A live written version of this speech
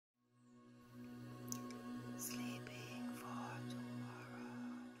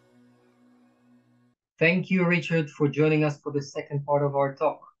Thank you, Richard, for joining us for the second part of our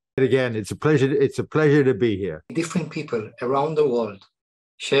talk. Again, it's a pleasure. It's a pleasure to be here. Different people around the world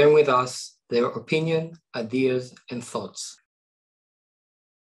sharing with us their opinion, ideas, and thoughts.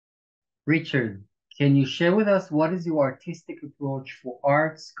 Richard, can you share with us what is your artistic approach for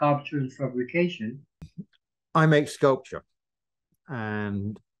art, sculpture, and fabrication? I make sculpture,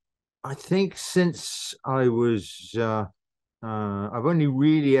 and I think since I was, I've only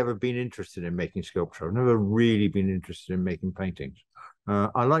really ever been interested in making sculpture. I've never really been interested in making paintings.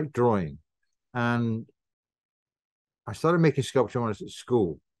 I like drawing, and I started making sculpture when I was at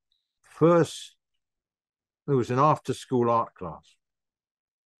school. First, there was an after-school art class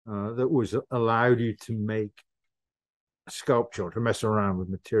that was allowed you to make sculpture, to mess around with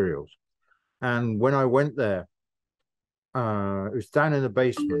materials. And when I went there, it was down in the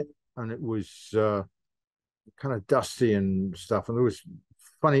basement, and it was kind of dusty and stuff. And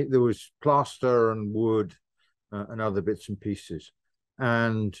there was plaster and wood and other bits and pieces.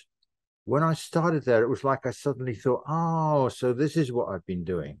 And when I started there, it was like I suddenly thought, oh, so this is what I've been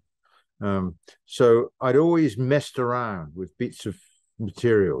doing. So I'd always messed around with bits of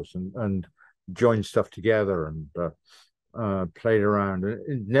materials and joined stuff together and played around. And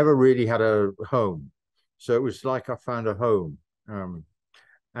it never really had a home. So it was like I found a home.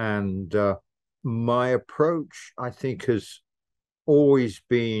 My approach, I think, has always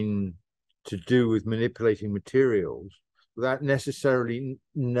been to do with manipulating materials without necessarily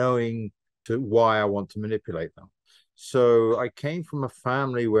knowing why I want to manipulate them. So I came from a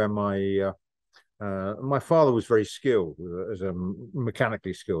family where my father was very skilled,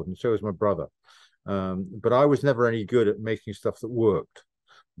 mechanically skilled, and so was my brother. But I was never any good at making stuff that worked.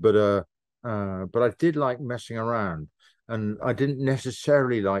 But I did like messing around, and I didn't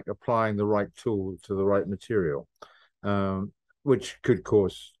necessarily like applying the right tool to the right material, which could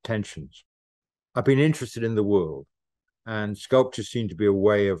cause tensions. I've been interested in the world, and sculpture seemed to be a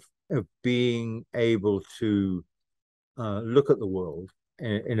way of being able to look at the world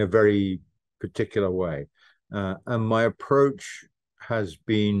in a very particular way. And my approach has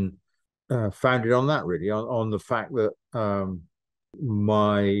been founded on that, really, on the fact that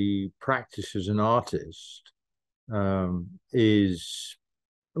my practice as an artist is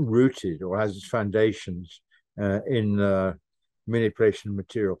rooted or has its foundations in manipulation of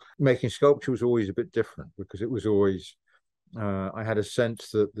material. Making sculpture was always a bit different because it was always, I had a sense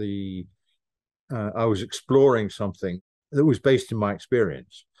that I was exploring something that was based in my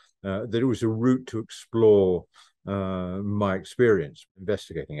experience, that it was a route to explore my experience,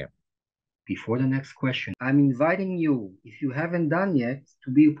 investigating it. Before the next question, I'm inviting you, if you haven't done yet,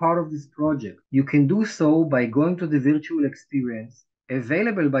 to be a part of this project. You can do so by going to the virtual experience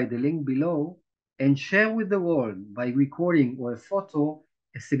available by the link below and share with the world by recording or a photo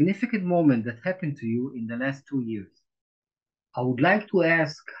a significant moment that happened to you in the last 2 years. I would like to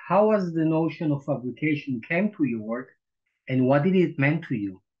ask, how has the notion of fabrication came to your work and what did it mean to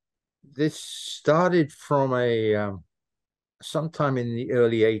you? This started from sometime in the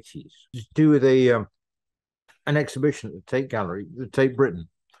early 80s, to do with an exhibition at the TATE Gallery, the TATE Britain,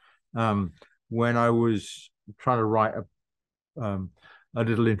 when I was trying to write a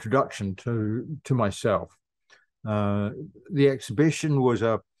little introduction to myself. The exhibition was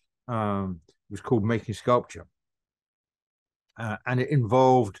called Making Sculpture, and it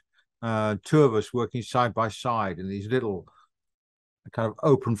involved two of us working side by side in these little kind of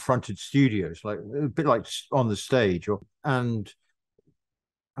open-fronted studios, like a bit like on the stage. And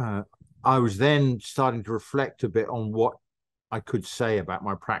I was then starting to reflect a bit on what I could say about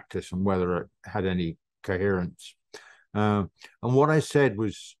my practice and whether it had any coherence. And what I said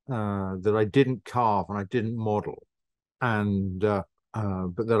was that I didn't carve and I didn't model, and but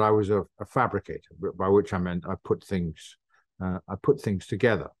that I was a fabricator, by which I meant I put things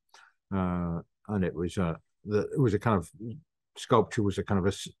together. And it was a kind of sculpture was a kind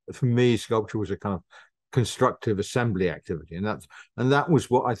of for me, sculpture was a kind of constructive assembly activity, and that was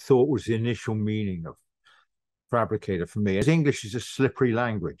what I thought was the initial meaning of fabricator for me. As English is a slippery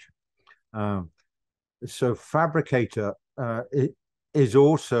language, so fabricator it is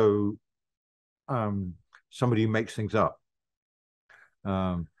also somebody who makes things up,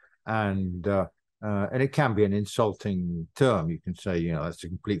 and it can be an insulting term. You can say, that's a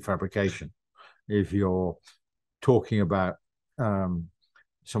complete fabrication if you're talking about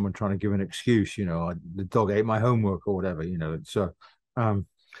someone trying to give an excuse, the dog ate my homework or whatever, So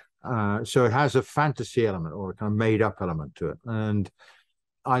it has a fantasy element or a kind of made up element to it. And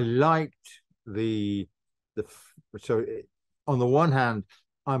I liked on the one hand,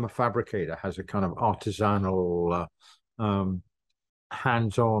 I'm a fabricator, has a kind of artisanal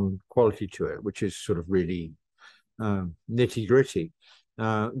hands-on quality to it, which is sort of really nitty-gritty.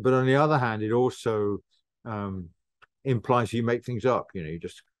 But on the other hand, it also implies you make things up. You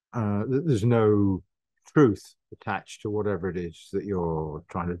just there's no truth attached to whatever it is that you're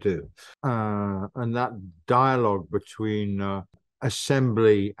trying to do. And that dialogue between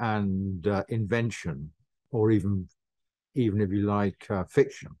assembly and invention, or even if you like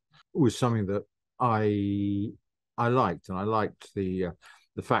fiction, was something that I liked, and I liked the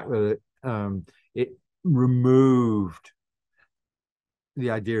fact that it removed the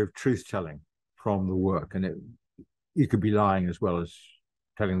idea of truth telling from the work, and you could be lying as well as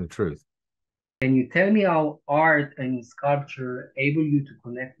telling the truth. Can you tell me how art and sculpture able you to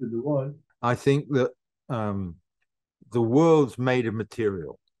connect with the world? I think that the world's made of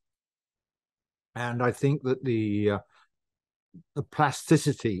material, and I think that the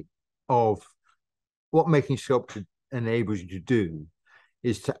plasticity of what making sculpture enables you to do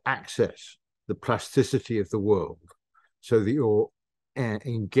is to access the plasticity of the world, so that you're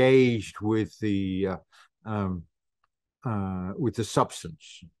engaged with the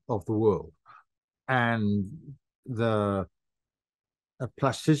substance of the world, and the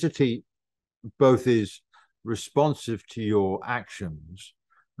plasticity both is responsive to your actions,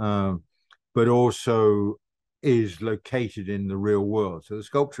 but also is located in the real world. So the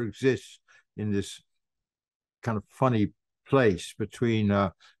sculpture exists in this kind of funny place between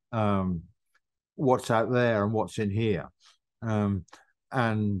what's out there and what's in here, and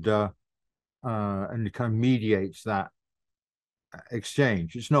it kind of mediates that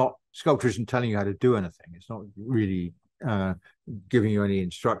exchange. It's not, sculpture isn't telling you how to do anything. It's not really giving you any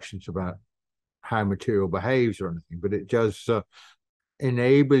instructions about how material behaves or anything, but it does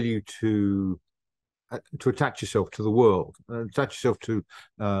enable you to attach yourself to the world, attach yourself to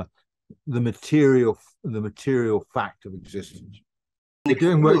the material fact of existence. We're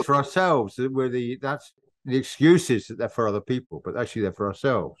doing work for ourselves. That's the excuses that they're for other people, but actually they're for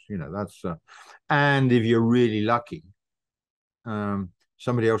ourselves. That's and if you're really lucky,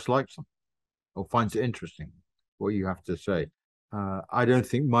 somebody else likes them or finds it interesting what you have to say. I don't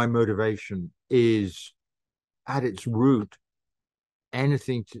think my motivation is at its root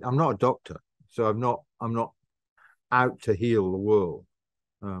anything I'm not a doctor, so I'm not out to heal the world.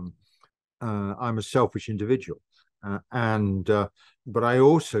 I'm a selfish individual, but I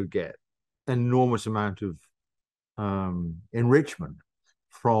also get an enormous amount of enrichment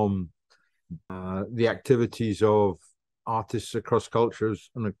from the activities of artists across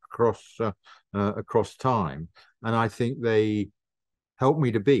cultures and across time, and I think they help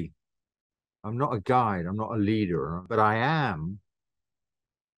me to be. I'm not a guide, I'm not a leader, but I am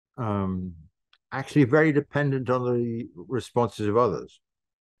actually very dependent on the responses of others.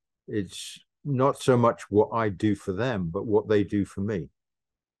 It's not so much what I do for them, but what they do for me.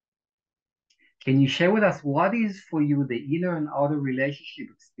 Can you share with us what is for you the inner and outer relationship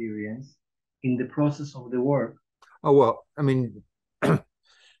experience in the process of the work? Oh, well, I mean,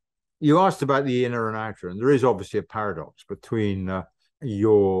 you asked about the inner and outer, and there is obviously a paradox between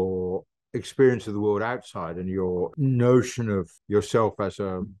your experience of the world outside and your notion of yourself as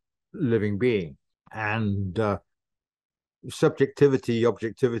a living being. And subjectivity,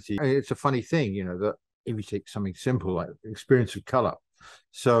 objectivity, it's a funny thing, that if you take something simple like experience of color.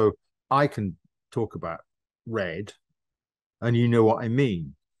 So I can talk about red and you know what I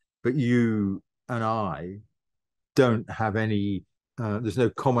mean, but you and I don't have any there's no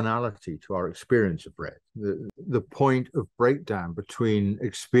commonality to our experience of red. The point of breakdown between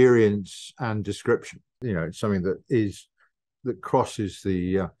experience and description, it's something that crosses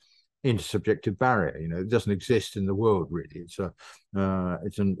the intersubjective barrier. It doesn't exist in the world really. It's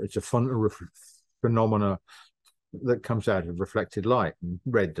a fun phenomena that comes out of reflected light, and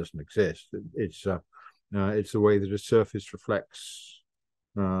red doesn't exist. It's the way that a surface reflects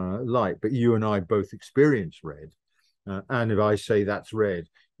light. But you and I both experience red. And if I say that's red,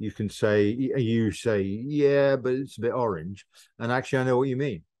 you say, yeah, but it's a bit orange. And actually, I know what you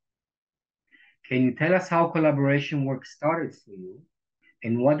mean. Can you tell us how collaboration work started for you?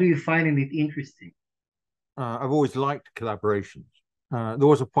 And what do you find in it interesting? I've always liked collaborations. There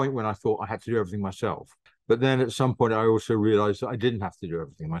was a point when I thought I had to do everything myself. But then at some point, I also realized that I didn't have to do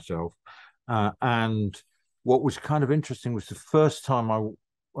everything myself. And what was kind of interesting was the first time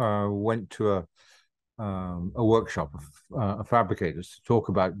I went to a workshop of fabricators to talk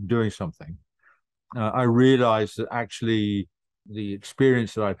about doing something, I realized that actually the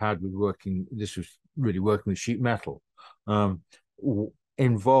experience that I've had with this was really working with sheet metal,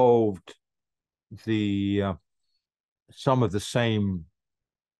 involved some of the same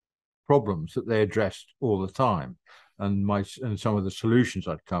problems that they addressed all the time. and some of the solutions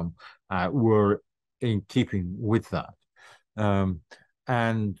I'd come at were in keeping with that.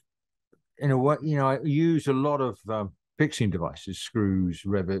 And in a way, I use a lot of fixing devices, screws,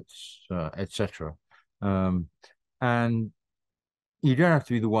 rivets, etc. And you don't have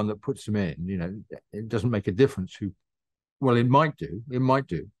to be the one that puts them in. It doesn't make a difference well, it might do,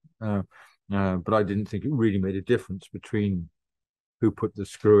 but I didn't think it really made a difference between who put the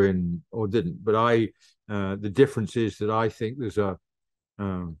screw in or didn't. But the difference is that I think that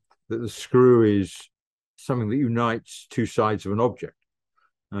the screw is something that unites two sides of an object,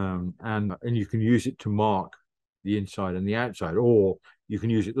 and you can use it to mark the inside and the outside, or you can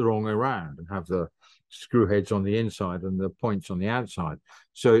use it the wrong way around and have the screw heads on the inside and the points on the outside.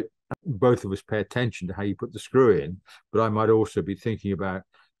 So both of us pay attention to how you put the screw in, but I might also be thinking about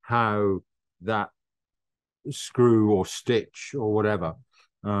how that screw or stitch or whatever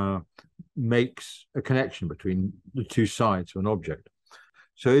makes a connection between the two sides of an object.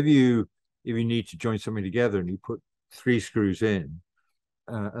 So if you need to join something together and you put 3 screws in,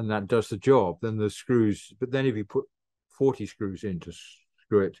 and that does the job, then the screws, but then if you put 40 screws in to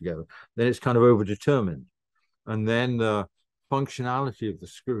screw it together, then it's kind of overdetermined. And then the functionality of the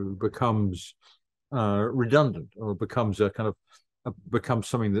screw becomes redundant, or becomes becomes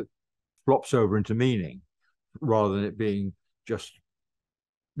something that flops over into meaning, rather than it being just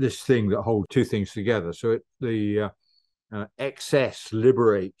this thing that holds two things together. So the excess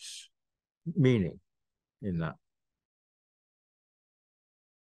liberates meaning in that.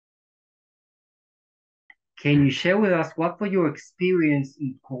 Can you share with us what was your experience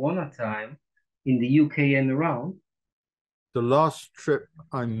in Corona time in the UK and around? The last trip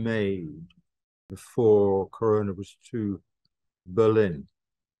I made before Corona was to Berlin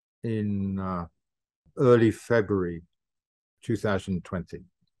in early February 2020.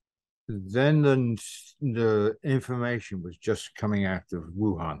 Then the information was just coming out of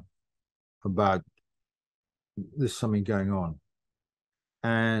Wuhan about there's something going on.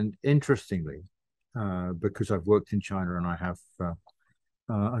 And interestingly, because I've worked in China and I have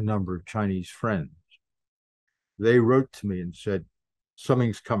a number of Chinese friends, they wrote to me and said,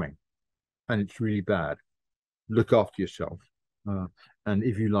 something's coming and it's really bad. Look after yourself. And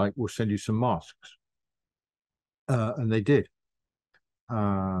if you like, we'll send you some masks. And they did.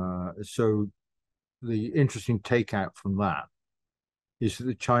 So the interesting takeout from that is that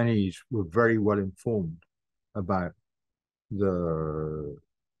the Chinese were very well informed about the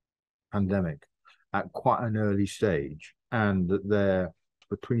pandemic at quite an early stage, and that they're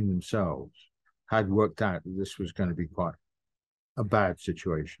between themselves had worked out that this was going to be quite a bad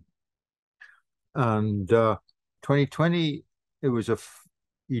situation. And 2020, it was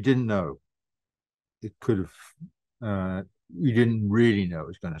you didn't know. It could have, you didn't really know it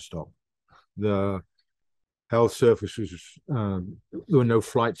was going to stop. The health service was, there were no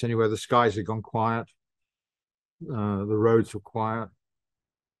flights anywhere. The skies had gone quiet. The roads were quiet.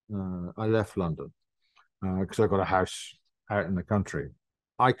 I left London because I got a house out in the country.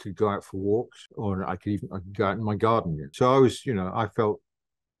 I could go out for walks, or I could go out in my garden. So I was, I felt,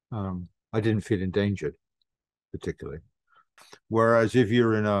 I didn't feel endangered particularly. Whereas if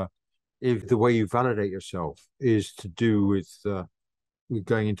the way you validate yourself is to do with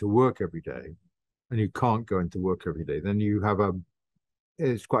going into work every day, and you can't go into work every day, then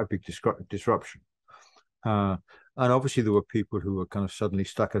it's quite a big disruption. And obviously there were people who were kind of suddenly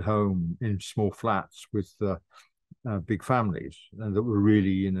stuck at home in small flats with big families, and that were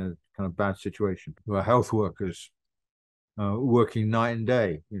really in a kind of bad situation. There were health workers working night and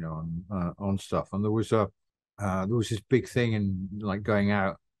day, on stuff. And there was this big thing in like going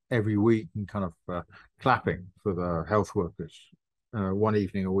out every week and kind of clapping for the health workers one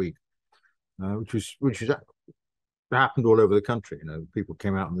evening a week, which happened all over the country. People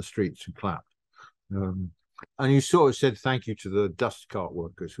came out on the streets and clapped. And you sort of said thank you to the dust cart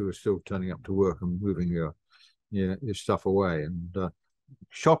workers who are still turning up to work and moving your stuff away. And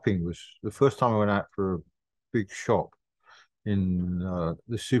shopping was the first time I went out for a big shop in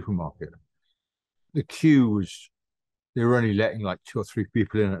the supermarket. The queue was, they were only letting like 2 or 3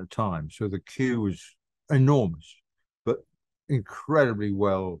 people in at a time. So the queue was enormous, but incredibly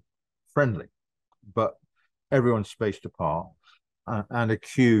well friendly. But everyone's spaced apart, and a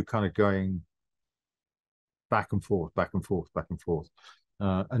queue kind of going back and forth, back and forth, back and forth,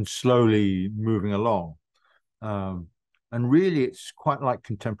 and slowly moving along. And really, it's quite like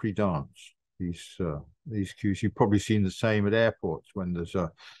contemporary dance. These queues, you've probably seen the same at airports when there's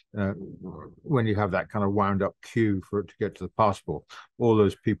when you have that kind of wound up queue for it to get to the passport, all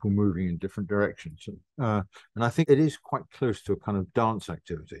those people moving in different directions. And I think it is quite close to a kind of dance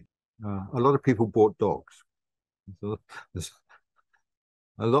activity. A lot of people bought dogs. So there's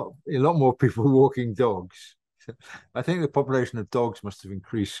a lot more people walking dogs. I think the population of dogs must have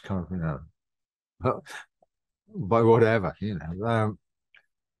increased kind of, by whatever,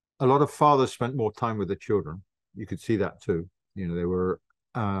 a lot of fathers spent more time with their children. You could see that too. They were,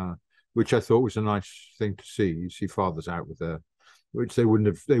 which I thought was a nice thing to see. You see fathers out with which they wouldn't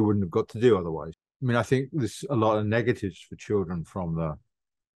have got to do otherwise. I mean, I think there's a lot of negatives for children from the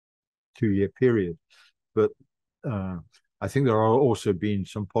 2-year period, but I think there are also been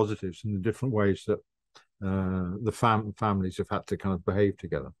some positives in the different ways that the families have had to kind of behave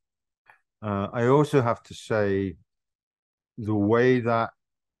together. I also have to say the way that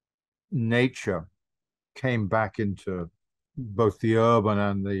nature came back into both the urban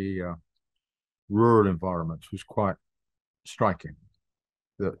and the rural environments was quite striking.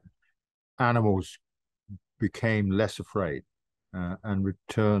 That animals became less afraid and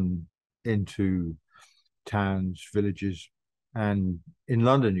returned into towns, villages, and in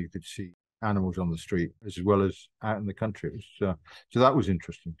London you could see animals on the street as well as out in the country. So that was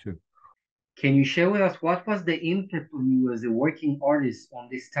interesting too. Can you share with us what was the impact on you as a working artist on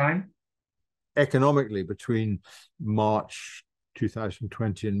this time? Economically, between March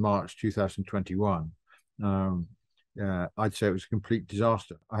 2020 and March 2021, I'd say it was a complete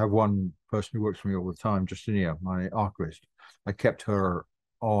disaster. I have one person who works for me all the time, Justyna, my archivist. I kept her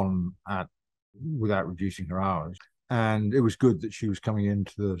on without reducing her hours, and it was good that she was coming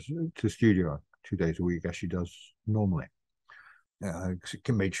into the studio 2 days a week as she does normally. It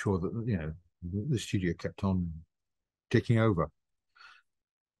made sure that the studio kept on ticking over.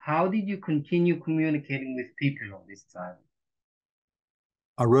 How did you continue communicating with people all this time?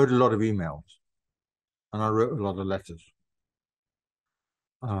 I wrote a lot of emails and I wrote a lot of letters.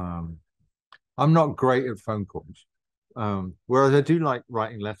 I'm not great at phone calls, whereas I do like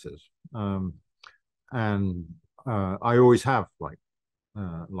writing letters. And I always have like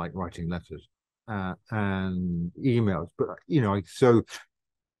writing letters and emails. But, so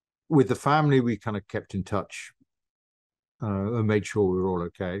with the family, we kind of kept in touch and made sure we were all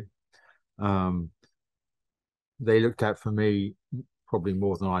okay. They looked out for me probably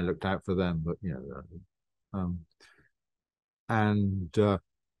more than I looked out for them, but and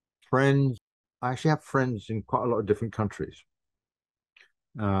friends. I actually have friends in quite a lot of different countries,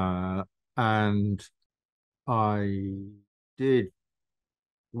 and I did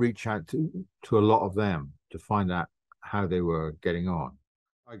reach out to a lot of them to find out how they were getting on.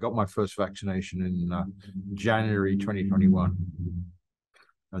 I got my first vaccination in January 2021,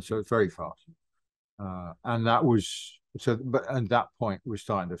 and so it's very fast. And that was so. But at that point, it was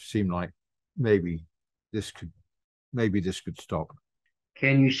starting to seem like maybe this could stop.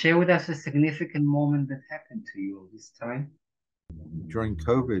 Can you share with us a significant moment that happened to you all this time? During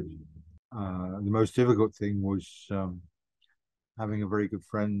COVID, the most difficult thing was having a very good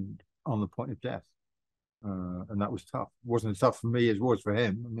friend on the point of death. And that was tough. It wasn't as tough for me as it was for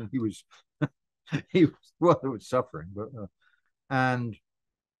him. I mean, he was was suffering, but and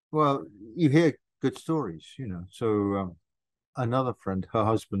well, you hear good stories, So another friend, her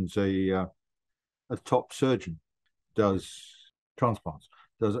husband's a top surgeon, does transplants.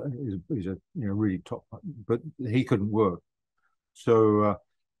 He's a really top, but he couldn't work, so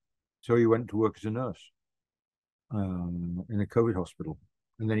he went to work as a nurse in a COVID hospital,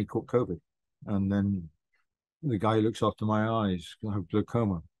 and then he caught COVID, and then the guy who looks after my eyes, I have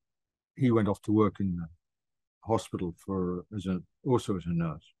glaucoma. He went off to work in the hospital also as a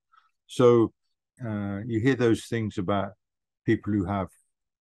nurse. So you hear those things about people who have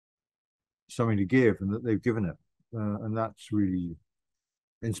something to give and that they've given it, and that's really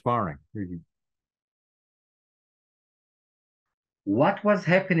inspiring. Really. What was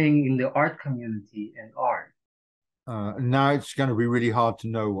happening in the art community and art? Now it's going to be really hard to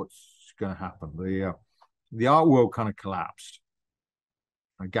know what's going to happen. The art world kind of collapsed.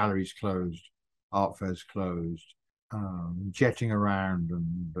 Galleries closed, art fairs closed, jetting around,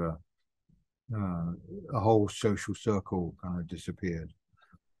 and a whole social circle kind of disappeared.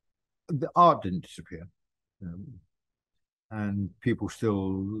 The art didn't disappear, and people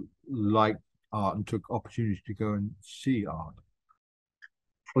still liked art and took opportunities to go and see art.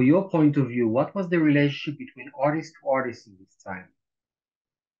 For your point of view, what was the relationship between artist to artist in this time?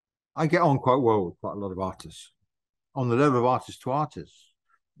 I get on quite well with quite a lot of artists. On the level of artist to artist,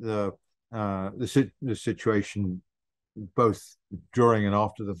 the situation both during and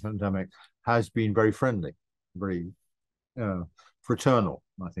after the pandemic has been very friendly, very fraternal,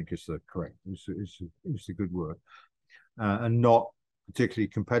 I think is the correct, is the good word, and not particularly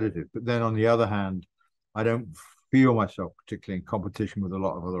competitive. But then on the other hand, I don't feel myself particularly in competition with a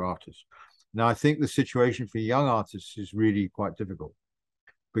lot of other artists. Now, I think the situation for young artists is really quite difficult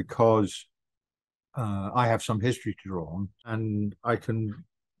because I have some history to draw on and I can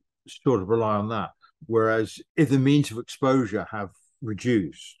sort of rely on that. Whereas if the means of exposure have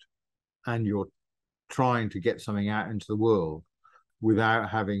reduced and you're trying to get something out into the world without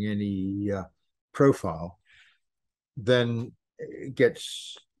having any profile, then it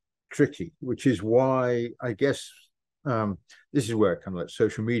gets tricky, which is why I guess this is where kind of like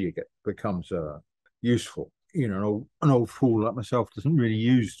social media becomes useful. You know, an old fool like myself doesn't really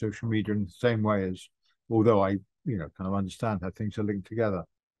use social media in the same way as, although I, kind of understand how things are linked together.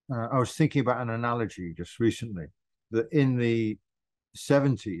 I was thinking about an analogy just recently that in the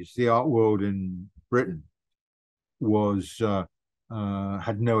 70s, the art world in Britain was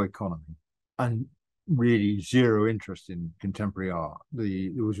had no economy and really zero interest in contemporary art.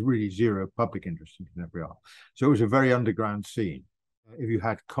 There was really zero public interest in contemporary art. So it was a very underground scene. If you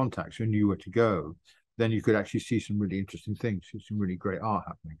had contacts and knew where to go, then you could actually see some really interesting things, see some really great art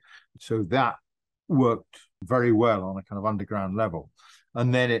happening. So that worked very well on a kind of underground level.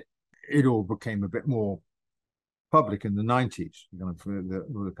 And then it all became a bit more public in the 90s,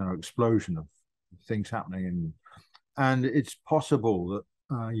 the kind of explosion of things happening. And it's possible that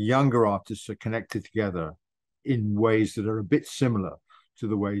younger artists are connected together in ways that are a bit similar to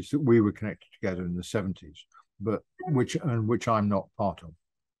the ways that we were connected together in the 70s, but which I'm not part of.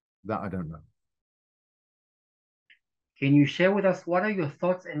 That I don't know. Can you share with us what are your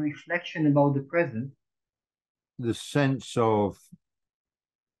thoughts and reflection about the present? The sense of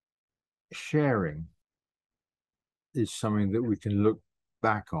sharing is something that we can look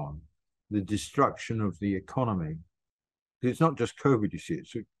back on. The destruction of the economy. It's not just COVID, you see.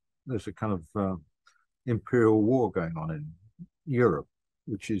 There's a kind of imperial war going on in Europe,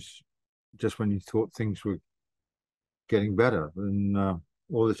 which is just when you thought things were getting better, and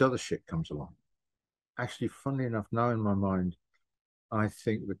all this other shit comes along. Actually, funnily enough, now in my mind, I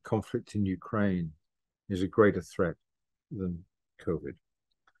think the conflict in Ukraine is a greater threat than COVID.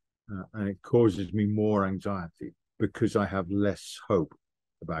 And it causes me more anxiety because I have less hope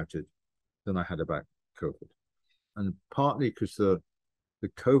about it than I had about COVID. And partly because the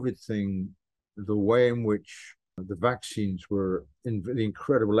COVID thing, the way in which the vaccines were, in the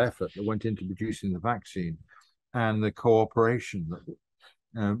incredible effort that went into producing the vaccine and the cooperation that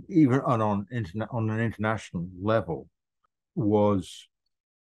even on an international level was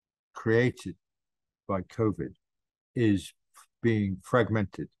created by COVID is being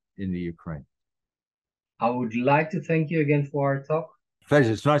fragmented in the Ukraine. I would like to thank you again for our talk.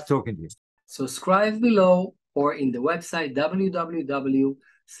 Pleasure. It's nice talking to you. Subscribe below or in the website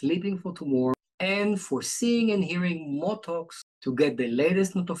www.sleepingfortomorrow, and for seeing and hearing more talks to get the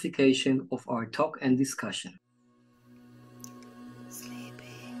latest notification of our talk and discussion.